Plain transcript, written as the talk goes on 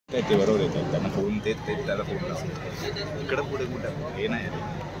ते बरोबर येतात त्यांना फोन तेच त्याला फोन इकडं पुढे कुठं हे नाही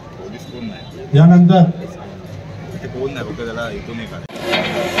पोलीस फोन नाही यानंतर ते फोन नाही फक्त त्याला इथून नाही काढ.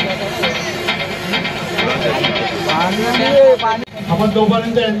 आपण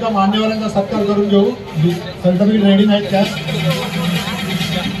तोपर्यंत यांचा मान्यवरांचा सत्कार करून घेऊ. सर्टिफिकेट रेडी नाहीत त्या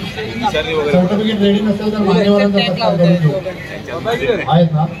सर्टिफिकेट रेडी नसेल तर मान्यवरांचा सत्कार करून घेऊ. आहेत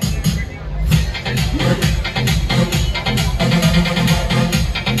ना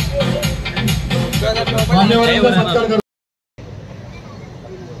मान्यवरांचा सत्कार करू.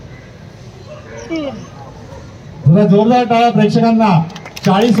 जरा जोरदार टाळा प्रेक्षकांना.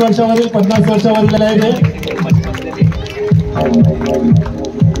 40 वर्षावरील 50 वर्षावरील आहे ते.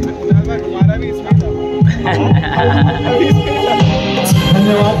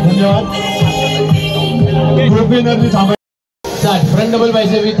 धन्यवाद धन्यवाद. Group winner front double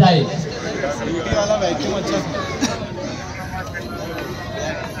bicep with Thai.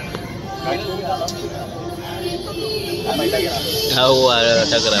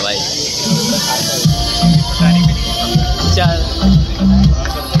 टक रहा भाई. चल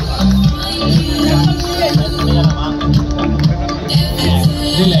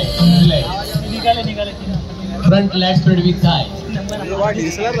निकाले front leg spread with Thai.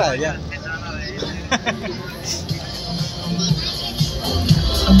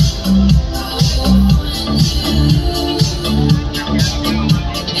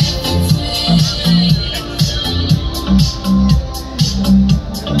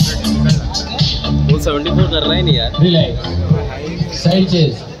 वो 74 कर रहा है नहीं यार. Relax side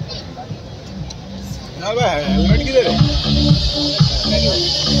chest. हेलमेट किधर है?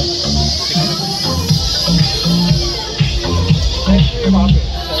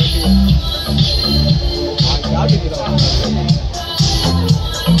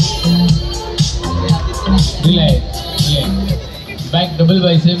 Relax back double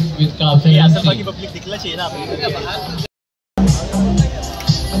bicep with calf and असं की पब्लिक दिखला चाहिए ना आपल्याला.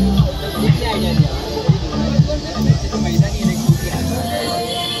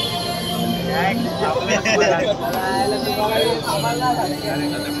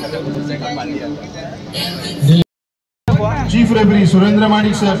 चीफ रेफरी सुरेंद्र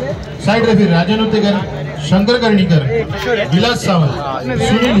माणिक सर. साइड रेफरी राजन उत्तेकर, शंकर कर्णीकर, विलास सावंत,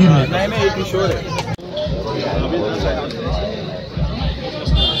 सुनील हिरे.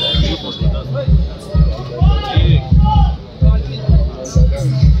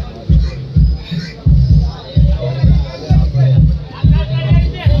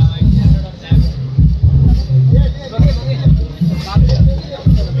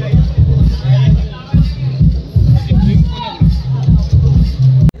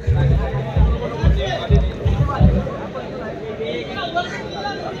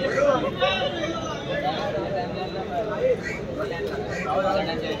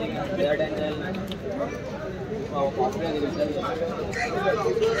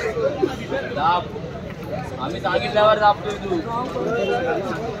 आम्ही सांगितल्यावर दाबतोय तू.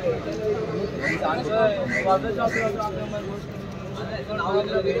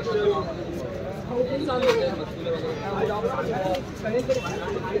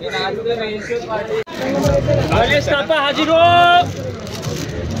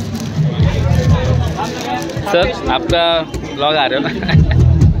 सर आपका ब्लॉग आ रहा है ना.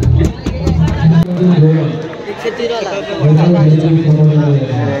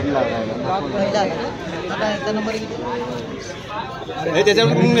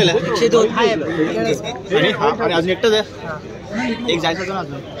 त्याच्यावर कुठून गेला 102 आहे. आणि अजून एकटाच आहे. एक जायचं होतं ना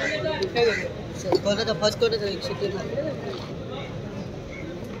अजून. First court 103.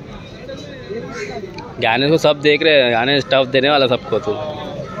 गाने को सब देख रहे हैं. गाने स्टफ देने वाला सबको. तो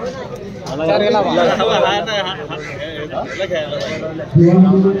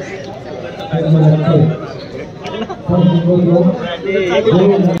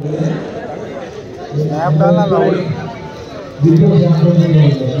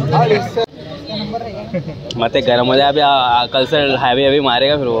मत गरम हो जाए. अभी कल से हैवी हैवी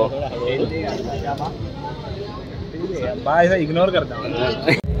मारेगा फिर वो. भाई ऐसा इग्नोर करता हूँ.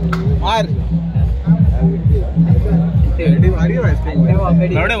 मार मारी है इसको.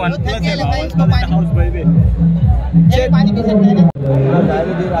 बड़े 1+ है हाउस भाई पे. पानी पी सकते हैं ना.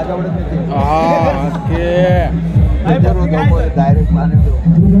 राजा उड़े में. डायरेक्ट मारने दो.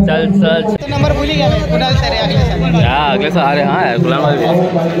 चल तो नंबर भूल ही गया मैं. कुणाल सर है अगले साल. हाँ अगले साल. अरे हाँ यार गुलाम भाई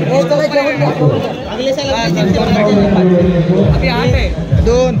अगले साल अभी 8 है.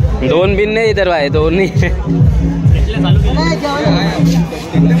 2 बिन नहीं इधर भाई. 2 नहीं.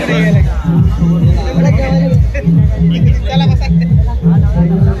 चला बसा.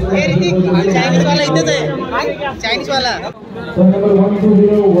 चाइनीज वाला इथेच आहे चाइनीज वाला नंबर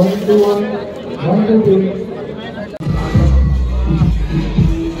 120 121 123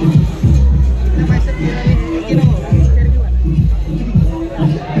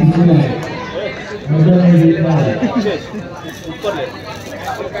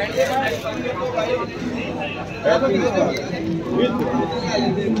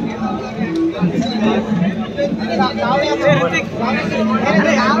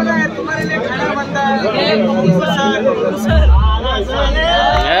 तुम्हारे लिए खाना बनता है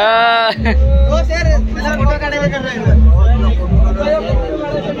सर मला फोटो काढायचा कर रहे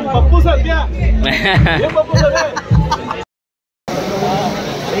पप्पू सर क्या ये पप्पू सर है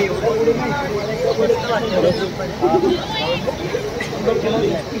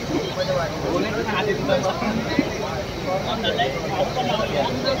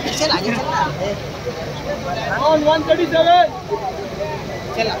On 137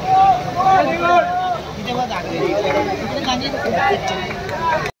 चला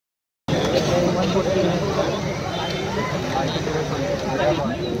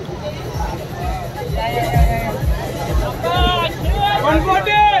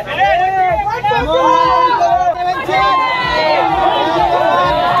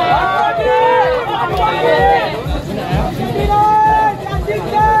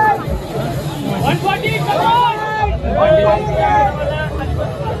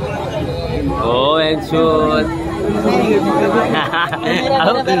Oh, and shoot.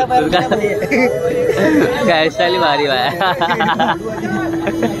 Hair style भारी है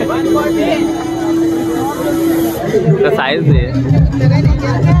तो साइज है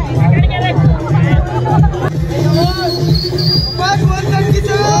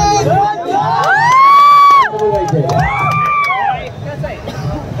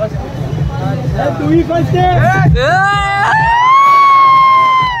तू ही फर्स्ट है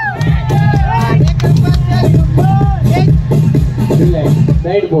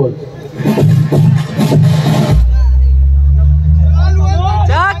Side ball.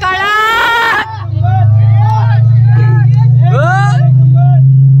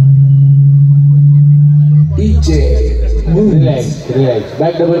 DJ. Relax, relax.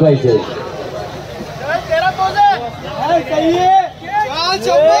 Back double bicep. तेरा पोज है सही है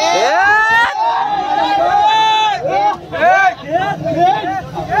चल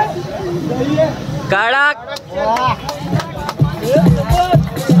कड़क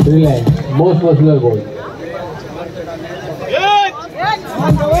Relax. Most muscular ball.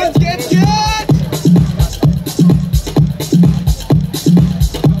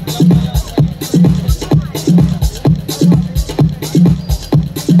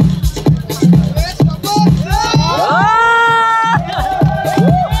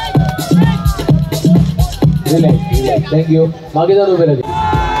 Relax, relax. Thank you. मागे जाऊन उभे राहा.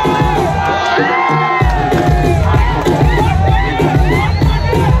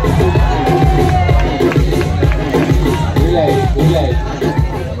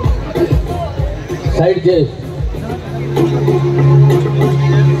 Side chest.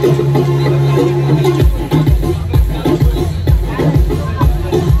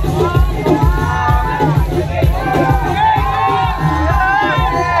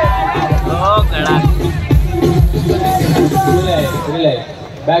 Oh, कड़क Relax, relax.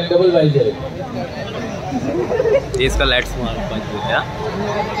 Back double bicep. इसका लेट्स मार पंच दिया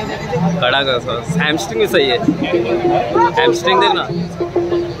कड़क हैमस्ट्रिंग भी सही है हैमस्ट्रिंग देखना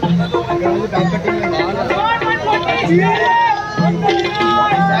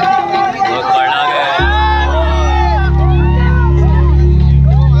वो कड़क है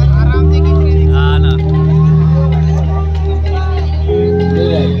हाँ ना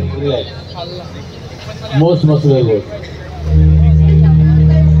Relax, relax. Most muscular ball.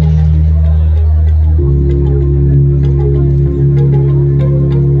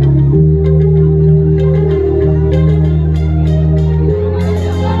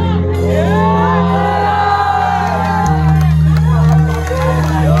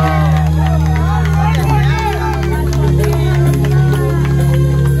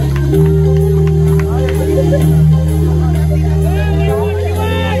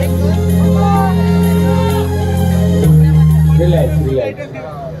 Relax, relax.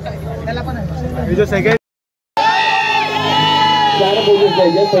 ये जो सेकंड चार पोजेस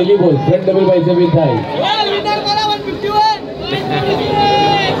पाहिजे. पहिली pose front double bicep with Thai.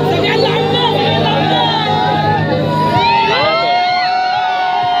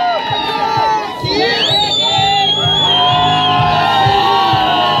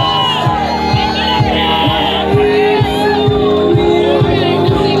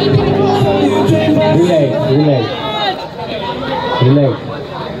 Relax, relax. Relax.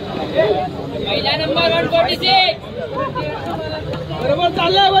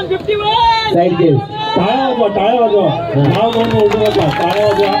 Side case टाळ्या वाजवा नाव म्हणून ओळखू नका टाळ्या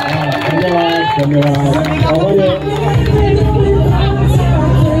वाजवा धन्यवाद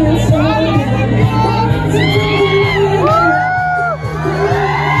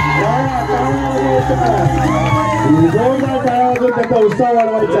त्याचा उत्साह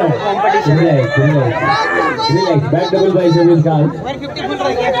वाढवायचा relax back double bicep with काल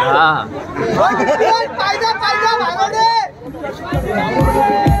 150 फुल रह गया पायदा भागो दे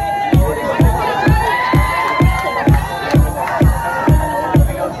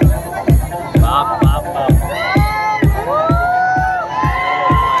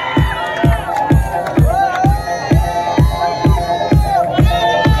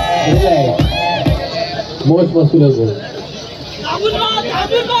मोस्ट मस्कुलर गोल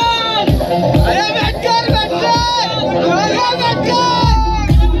अरे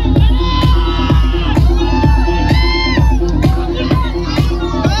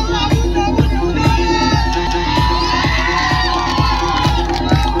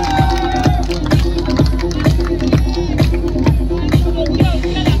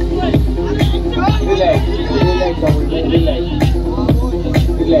बैठकर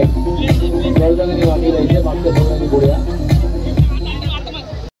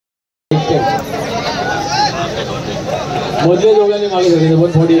मधले दोघांनी मागे धरायचं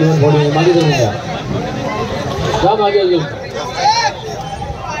पण थोडी मागे धरून द्या जा मागे अजून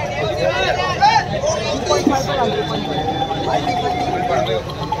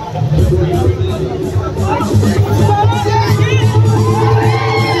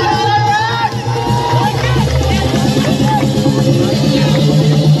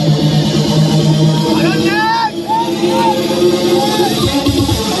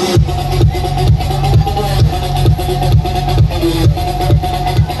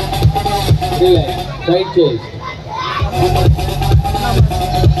side chess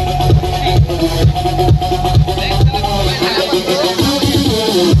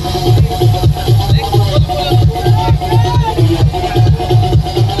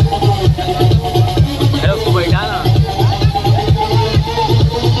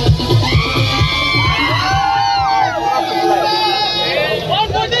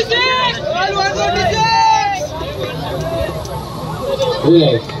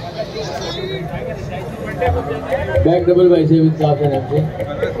relax back double bicep with class and MC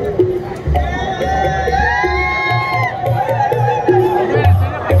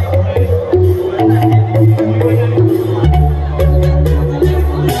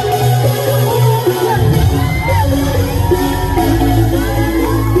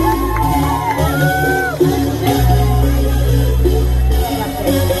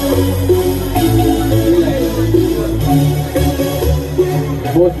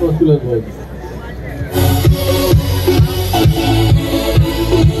most muscular goals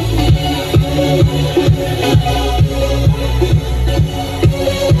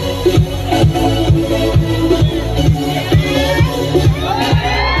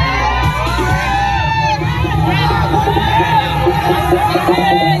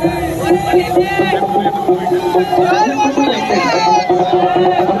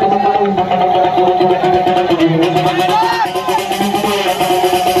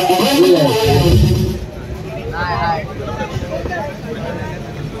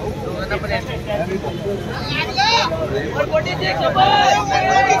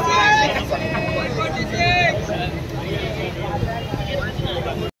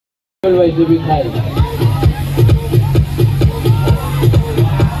to be high.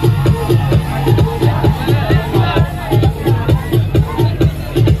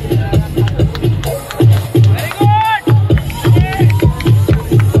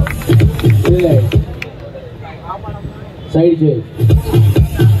 Relax. Side chest.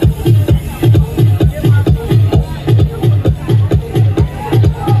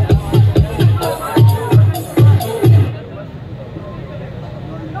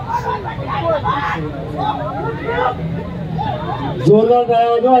 जोरदार टाळ्या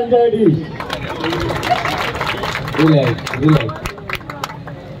वाजवा अंजाडी relax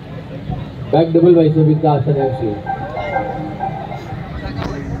back double bicep with आसन MC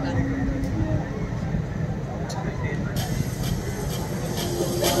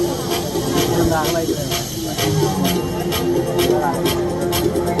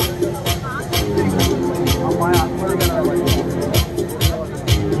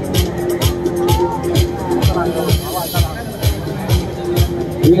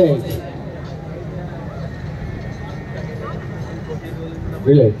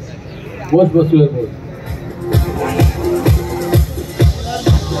Relax. Most muscular goals.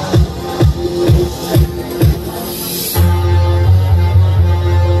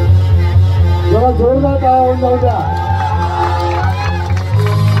 जोरदार टाळ्या होऊन जाऊ द्या.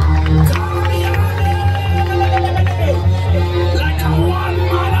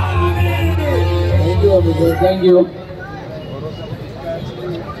 थँक्यू.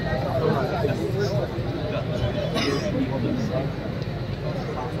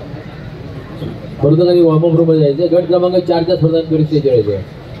 बरोबर आणि वॉर्मअप रूम मध्ये जायचं. गट क्रमांक 4च्या स्पर्धांकडे स्टेज यायचं.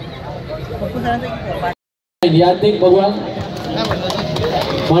 यात्रिक भगवान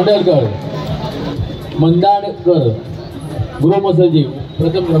मांडलकर मंदाडकर गृह मसलजी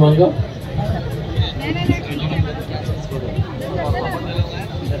प्रथम क्रमांक.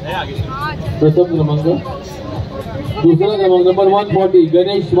 दुसरा क्रमांक नंबर 140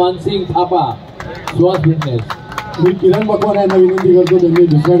 गणेश मानसिंग थापा श्वास फिटनेस. मी किरण पकवान यांना विनंती करतो त्यांनी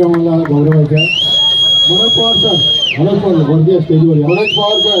दुसऱ्या क्रमांकाला गौरवायचा. मनोज पवार सर, मनोज पवार वरती स्टेजवर. मनोज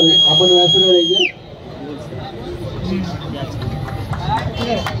पवार सर आपण व्यासपीठावर यायचे.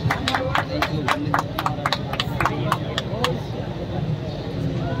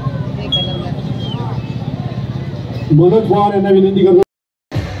 मनोज पवार यांना विनंती करतो.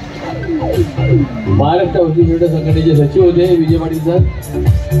 महाराष्ट्र वकील क्रीडा संघटनेचे सचिव होते Vijay Patil sir.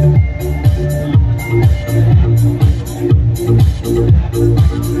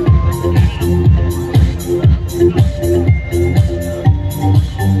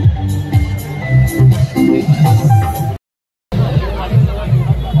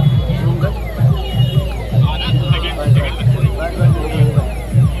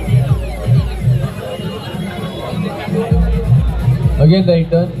 Again the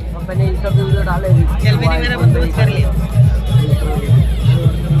intern. मैंने इसका वीडियो डाला है. चल मैंने मेरा बंदोबस्त कर लिया.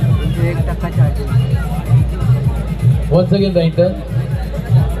 1% charge. Once again the intern.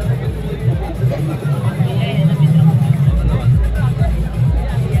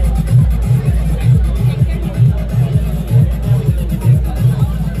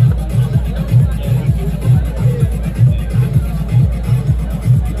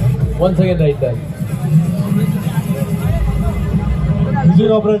 Once again the intern.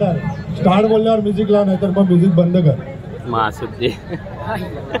 Music operator start बोलल्यावर म्युझिक लाव, नाही तर मग म्युझिक बंद कर. मासुद्दी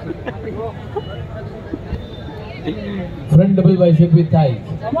Front double bicep with thighs.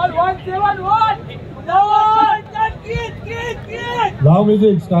 लाव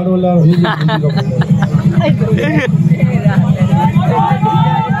म्युझिक स्टार्ट बोलल्यावर. Music operator.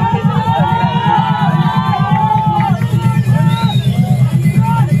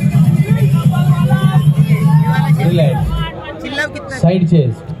 Relax. Side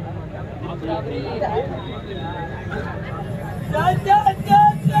chest.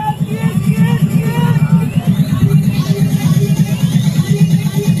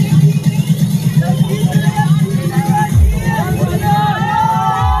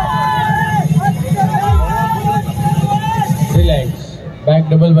 Relax. Back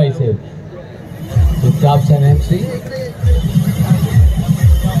double bicep. With traps and hamstring.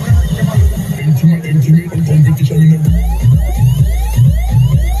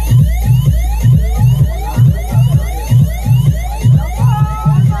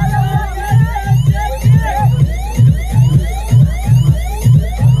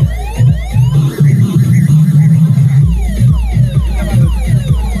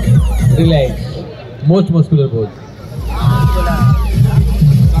 Relax. Most muscular pose.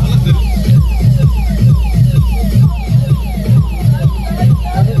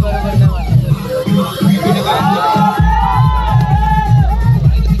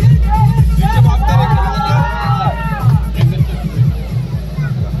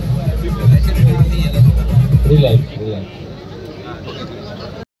 Relax. Relax.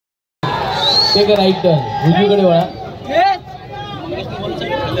 Take a right turn. उजवीकडे वळा.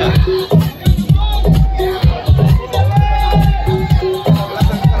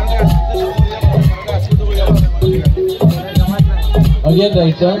 Again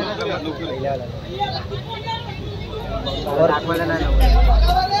right turn.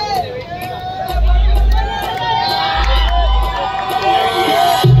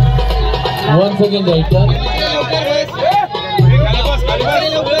 Once again right turn.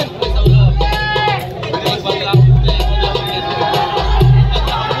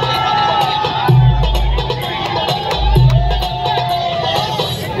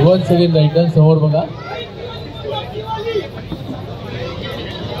 Once again right turn. समोर बघा.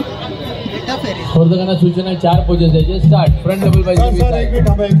 स्पर्धकांना सूचना 4 poses द्यायचे. Start. Front double bicep.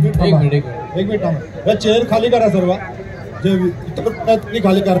 एक minute थांबा. या chair खाली करा सर्व. जे तुम्ही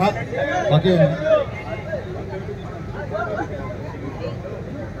खाली करा. बाकी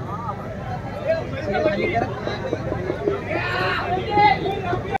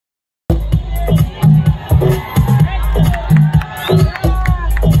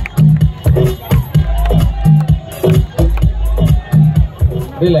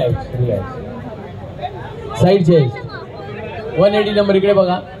relax relax. Side chest 180 number इकडे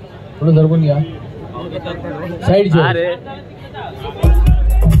बघा. थोडं झरकून घ्या. Side chest. अरे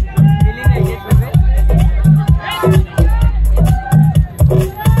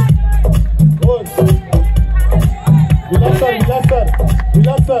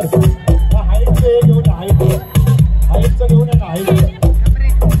विलास सर हाईटचं घेऊन हाईटचं घेऊन या ना. हाईटचं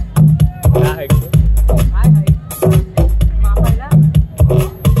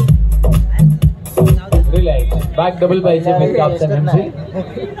relax. Back double bicep with caps and hamstring.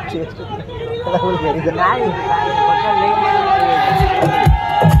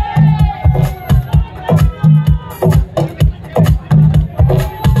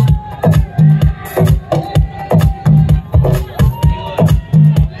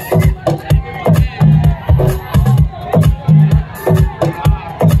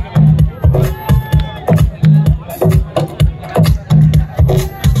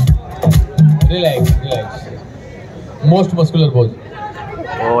 Most muscular pose.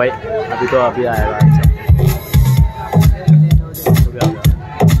 ओ भाई अभी आएगा.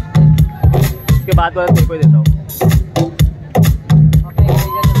 उसके बाद तेरे को ही देता हूँ.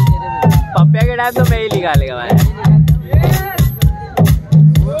 पप्पिया के टाइम तो मैं ही निकालेगा भाई.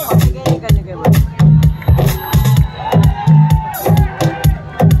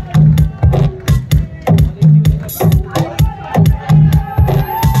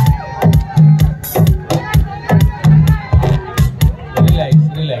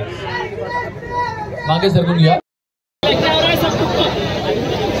 मागे सरकून घ्या.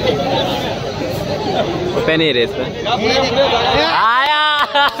 पे नहीं रेस पे आया.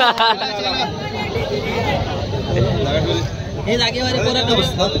 हे जागेवर पोरं का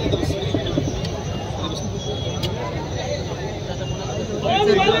बसतात.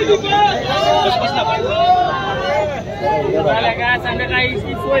 संध्याकाळी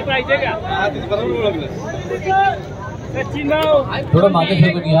सोय पाहिजे का. थोडं मागे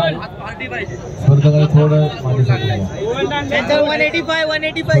सरकून घ्या. स्पर्धकाला थोडं मागे सरकून घ्या.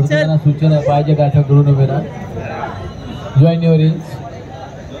 185 सर. सूचना पाहिजे गाठा करून उभे राहा. Join your hills.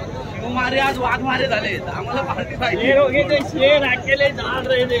 आज वाघ मारे झाले. आम्हाला पार्टी पाहिजे. शेर अकेले जान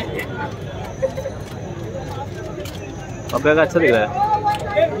रहे थे. पप्पिया का अच्छा दिख रहा है.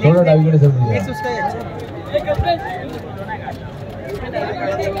 थोडं डावीकडे सरकून घ्या.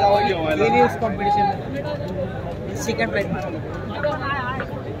 सेकंड प्राइज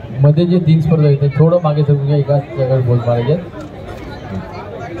मध्ये जे 3 स्पर्धा आहेत थोडं मागे सरकून घ्या. एकाच जागेवर बोल मारायचे.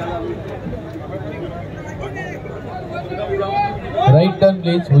 Right turn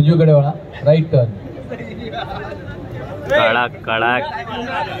please. उजवीकडे वळा. Right turn. कडक कडक.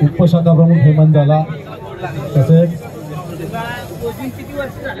 उपशाखा प्रमुख हेमंत झाला. तसेच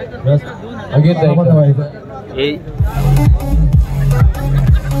अगेन राईट. ये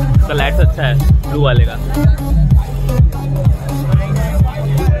इसका लाइट्स अच्छा है ब्लू वाले का.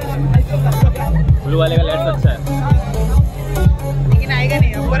 ब्लू वाले का लाइट्स अच्छा है. लेकिन आएगा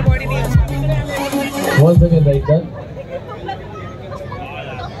नहीं. अपर बॉडी नहीं है. Once again right turn.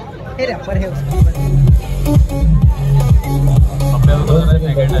 हे रबर है उसका. अपने को तो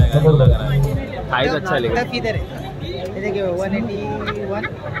सेकंड आएगा. हाइट अच्छा है लेकिन. किधर है. ये देखिए 181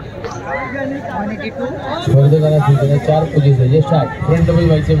 182. स्पर्धकाला सूचना 4 पोजेस आहे. Start. Front double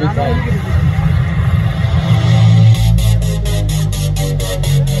bicep with Thai.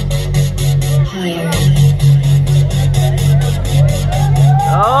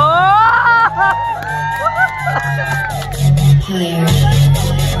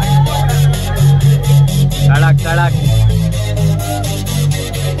 कडक कडक.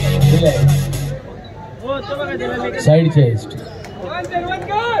 Side chest.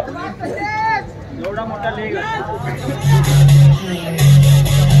 एवढा मोठा लेग आहे.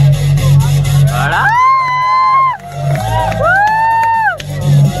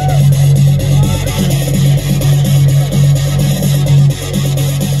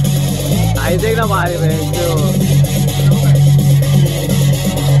 आई देख ना मारे में जो.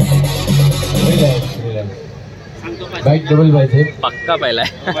 Back double bicep. पक्का पहला है.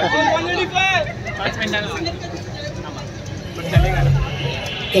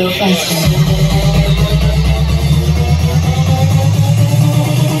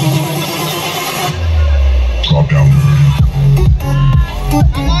 Drop down.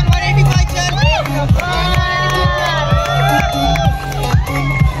 Come on 185 sir.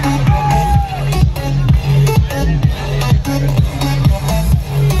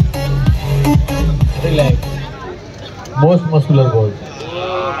 Relax. Most muscular goals.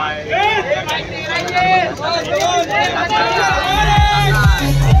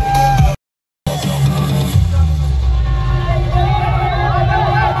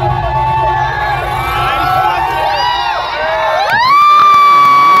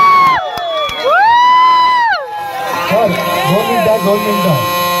 मिनिटं.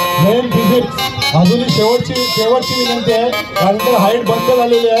 मेन फिजिक्स अजूनही शेवटची विनंती आहे, कारण तर हाईट बंद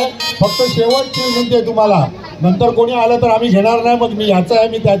झालेली आहे. फक्त शेवटची विनंती आहे तुम्हाला. नंतर कोणी आलं तर आम्ही घेणार नाही. मग मी याचा आहे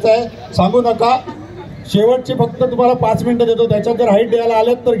मी त्याचा आहे सांगू नका. शेवटची फक्त तुम्हाला 5 मिनिटं देतो. त्याच्यात जर हाईट द्यायला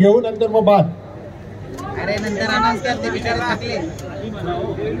आलेत तर घेऊ, नंतर मग बाद. अरे नंतर अनाउन्स करते बिचारा टाकले.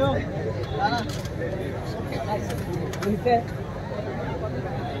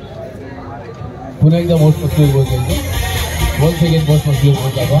 पुन्हा एकदा मोस्ट मस्क्युलर बोल करतो. 1 सेकंड मोस्ट मस्क्युलर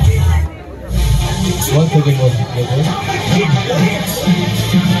बोल टाका. 1 second most muscular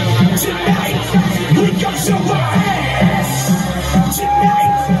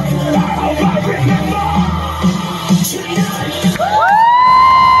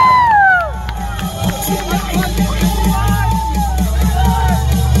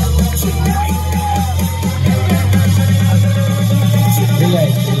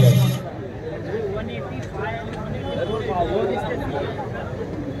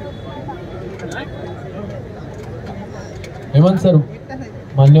Hemant sir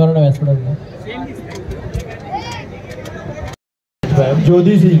मान्यवरांना व्यासपीठात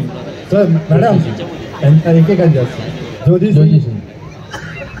Jyoti Singh sir madam एकेकांच्या Jyoti Singh.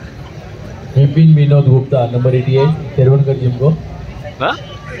 Vipin Vinod Gupta number 88 Teravankar जिमको.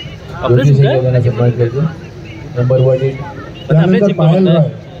 Jyoti Singh यांना सन्मानित करतो. नंबर 180. त्यानंतर पायल रॉय.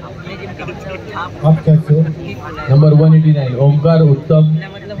 आप कैसे? नंबर 189 ओंकार उत्तम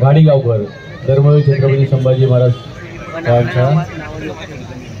गाडीगावकर धर्मवीर छत्रपती संभाजी महाराज शाळा.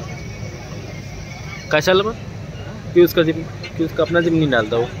 कशाला मग क्यूज का अपना जिम नहीं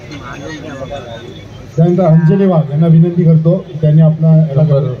डालता हो. त्यानंतर अंजली वाघ यांना विनंती करतो, त्यांनी आपला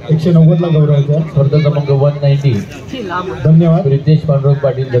 190 ला गौरवायचा. स्पर्धा क्रमांक 190 धन्यवाद. रितेश पांडुरंग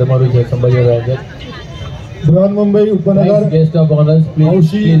पाटील धर्मवीर संभाजी महाराज. बृहन्मुंबई उपनगर guest of honours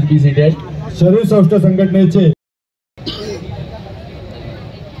please be seated. शरीर सौष्ठ संघटनेचे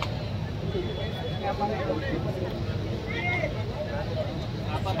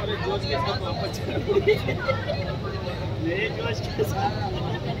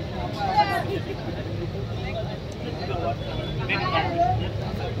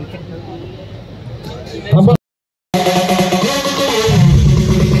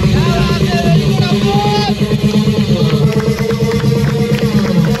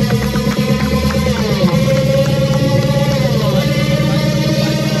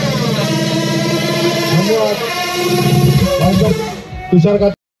तुषार का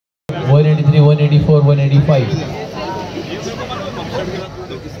 183 184 185.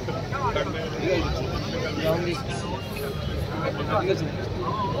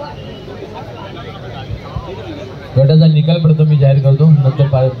 गटाचा निकाल प्रथम मी जाहीर करतो,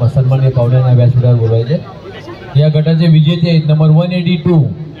 नंतर सन्माननीय पाहुण्यांना व्यासपीठावर बोलवायचे. या गटाचे विजेते आहेत number 182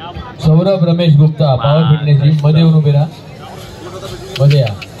 Saurabh Ramesh Gupta power fitness gym. मध्ये येऊन उभे राहा, मध्ये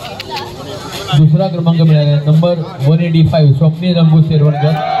या. दुसरा क्रमांक मिळाला नंबर 185 स्वप्नील रंगू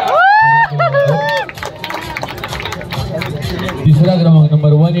शेरवणकर. तिसरा क्रमांक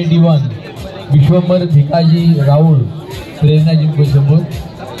नंबर 181 विश्वंभर भिकाजी राहुल प्रेरणा जिम कोल्हापूर.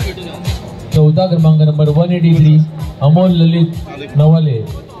 चौथा क्रमांक नंबर 183 अमोल ललित नवाले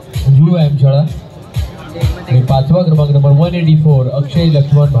जुळू व्यायाम शाळा. आणि पाचवा क्रमांक नंबर 184 अक्षय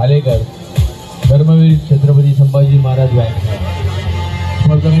लक्ष्मण भालेकर धर्मवीर छत्रपती संभाजी महाराज व्यायाम शाळा.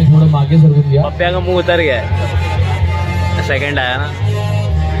 स्पर्धा में थोड़ा मागे सरकून घ्या. पप्प्या का मुंह उतर गया है. सेकंड आया ना.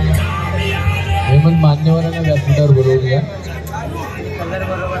 हेमंत मान्यवरांना व्यासपीठावर बोलवून घ्या.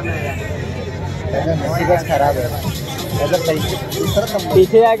 खराब है.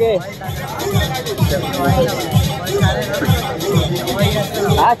 पीछे आगे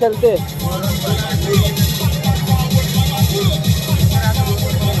हाँ चलते.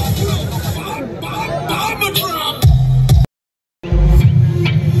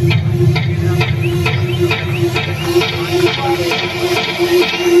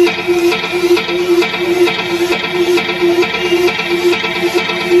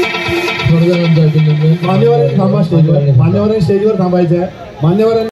 मान्यवरांनी थांबा स्टेजवर. मान्यवरांनी स्टेजवर थांबायचं आहे. मान्यवरांनी